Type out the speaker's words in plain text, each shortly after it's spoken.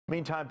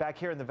Meantime, back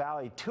here in the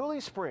valley,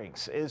 Tule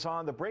Springs is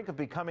on the brink of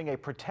becoming a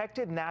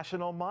protected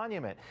national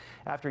monument.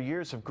 After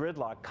years of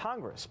gridlock,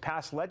 Congress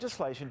passed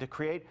legislation to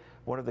create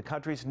one of the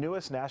country's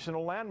newest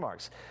national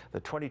landmarks.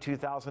 The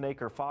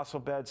 22,000-acre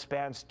fossil bed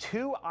spans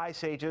 2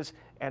 ice ages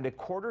and a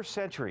quarter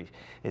century.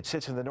 It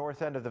sits in the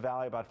north end of the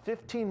valley, about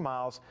 15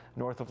 miles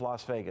north of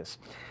Las Vegas.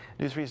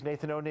 News 3's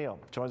Nathan O'Neill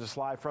joins us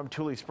live from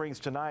Tule Springs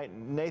tonight.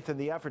 Nathan,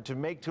 the effort to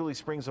make Tule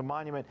Springs a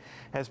monument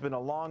has been a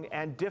long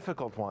and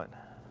difficult one.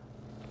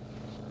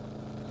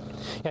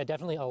 Yeah,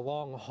 definitely a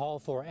long haul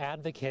for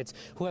advocates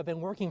who have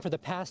been working for the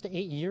past 8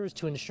 years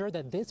to ensure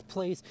that this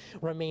place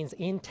remains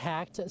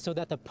intact so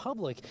that the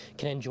public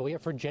can enjoy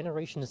it for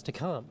generations to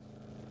come.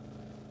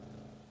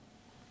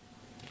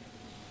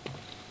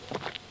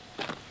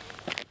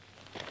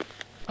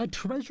 A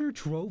treasure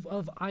trove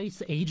of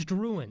ice-aged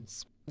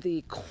ruins.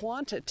 The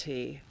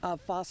quantity of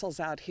fossils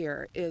out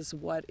here is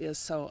what is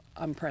so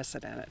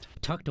unprecedented.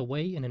 Tucked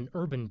away in an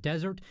urban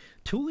desert,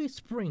 Tule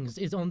Springs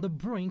is on the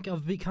brink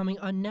of becoming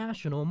a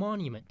national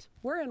monument.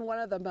 We're in one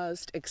of the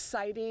most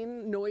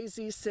exciting,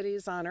 noisy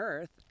cities on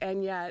earth,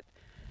 and yet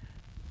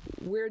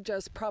we're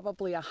just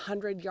probably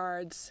 100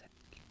 yards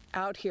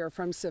out here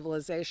from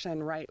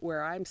civilization, right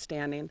where I'm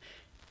standing,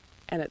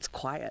 and it's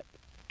quiet.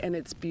 And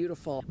it's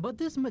beautiful. But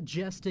this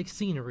majestic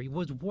scenery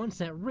was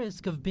once at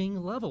risk of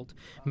being leveled,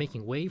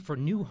 making way for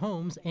new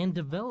homes and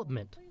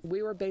development.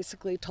 We were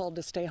basically told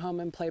to stay home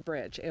and play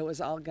bridge. It was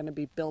all going to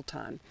be built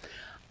on.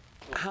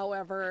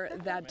 However,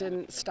 that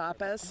didn't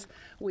stop us.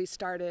 We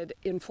started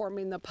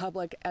informing the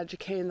public,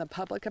 educating the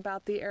public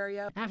about the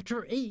area.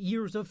 After 8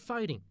 years of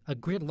fighting, a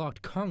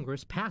gridlocked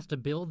Congress passed a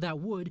bill that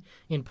would,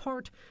 in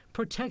part,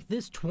 protect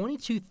this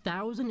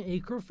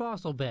 22,000-acre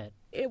fossil bed.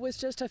 It was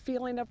just a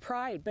feeling of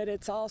pride, but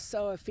it's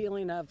also a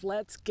feeling of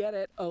let's get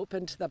it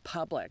open to the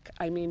public.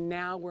 I mean,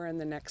 now we're in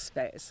the next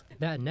phase.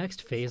 That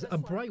next phase, a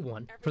bright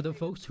one for the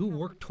folks who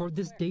worked toward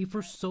this day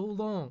for so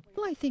long.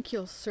 Well, I think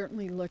you'll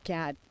certainly look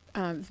at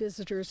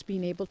visitors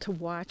being able to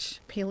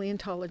watch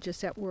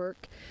paleontologists at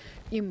work.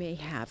 You may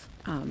have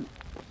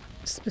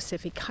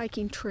specific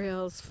hiking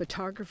trails,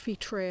 photography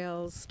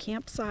trails,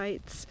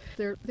 campsites.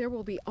 There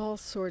will be all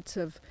sorts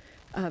of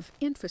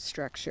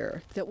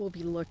infrastructure that will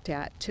be looked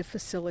at to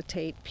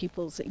facilitate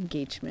people's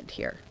engagement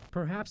here.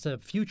 Perhaps a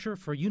future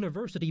for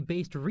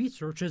university-based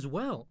research as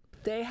well.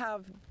 They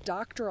have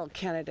doctoral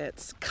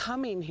candidates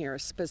coming here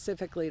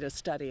specifically to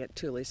study at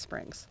Tule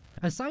Springs.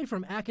 Aside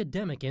from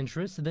academic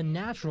interests, the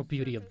natural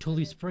beauty of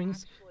Tule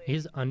Springs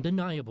is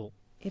undeniable.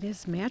 It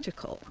is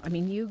magical. I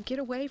mean, you get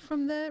away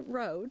from the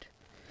road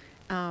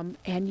and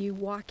you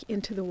walk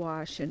into the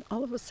wash, and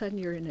all of a sudden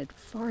you're in a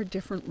far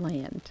different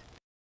land.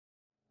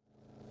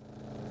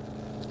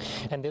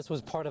 And this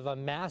was part of a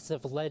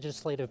massive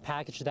legislative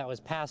package that was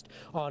passed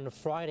on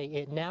Friday.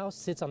 It now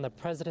sits on the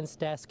president's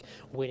desk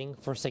waiting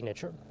for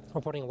signature.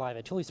 Reporting live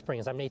at Tule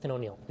Springs, I'm Nathan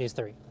O'Neill, News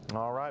 3.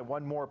 All right,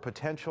 one more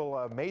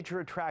potential major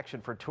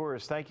attraction for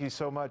tourists. Thank you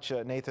so much,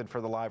 Nathan,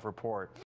 for the live report.